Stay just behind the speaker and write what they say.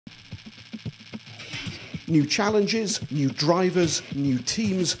New challenges, new drivers, new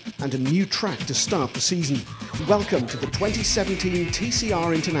teams, and a new track to start the season. Welcome to the 2017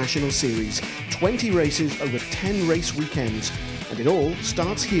 TCR International Series. 20 races over 10 race weekends. And it all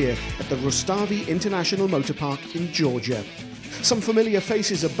starts here at the Rustavi International Motopark in Georgia. Some familiar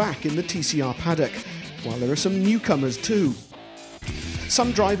faces are back in the TCR paddock, while there are some newcomers too.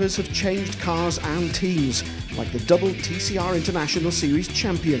 Some drivers have changed cars and teams, like the double TCR International Series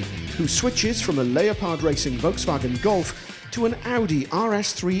champion, who switches from a Leopard Racing Volkswagen Golf to an Audi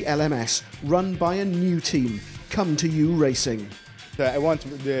RS3 LMS run by a new team, Come To You Racing. I want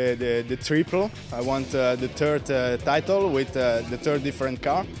the triple, I want the third title with the third different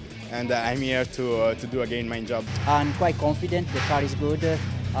car, and I'm here to do again my job. I'm quite confident, the car is good,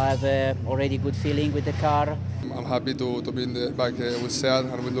 I have already good feeling with the car. I'm happy to be in the back with Seat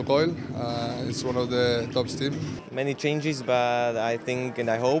and with Lukoil. It's one of the top teams. Many changes, but I think and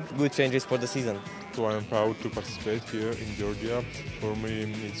I hope good changes for the season. So I am proud to participate here in Georgia. For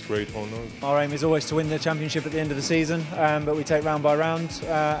me, it's a great honor. Our aim is always to win the championship at the end of the season, but we take round by round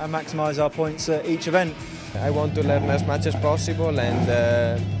and maximise our points at each event. I want to learn as much as possible,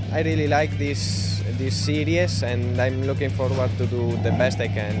 and I really like this series, and I'm looking forward to do the best I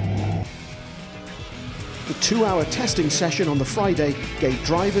can. The 2-hour testing session on the Friday gave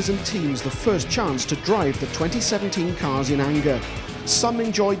drivers and teams the first chance to drive the 2017 cars in anger. Some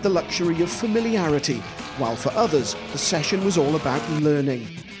enjoyed the luxury of familiarity, while for others the session was all about learning.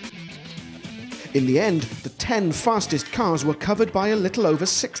 In the end, the 10 fastest cars were covered by a little over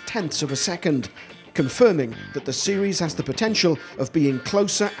 6/10 of a second, confirming that the series has the potential of being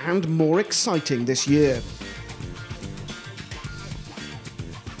closer and more exciting this year.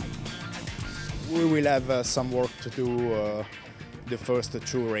 We will have some work to do the first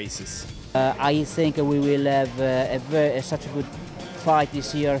 2 races. I think we will have such a good fight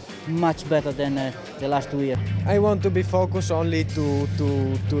this year, much better than the last 2 years. I want to be focused only to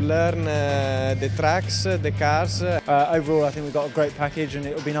learn the tracks, the cars. Overall, I think we've got a great package, and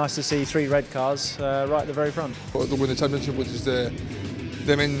it would be nice to see 3 red cars right at the very front. To win the championship, which is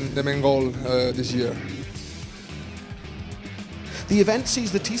the main goal this year. The event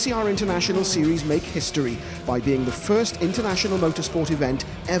sees the TCR International Series make history by being the first international motorsport event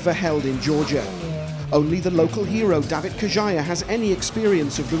ever held in Georgia. Only the local hero David Kajaya has any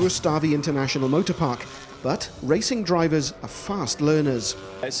experience of the Rustavi International Motopark, but racing drivers are fast learners.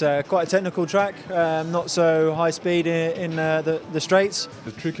 It's quite a technical track, not so high speed in the straights.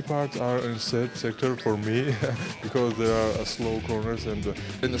 The tricky parts are in third sector for me because there are slow corners, and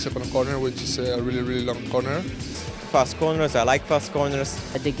In the second corner, which is a really long corner. Fast corners, I like fast corners.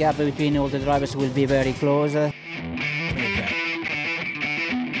 The gap between all the drivers will be very close.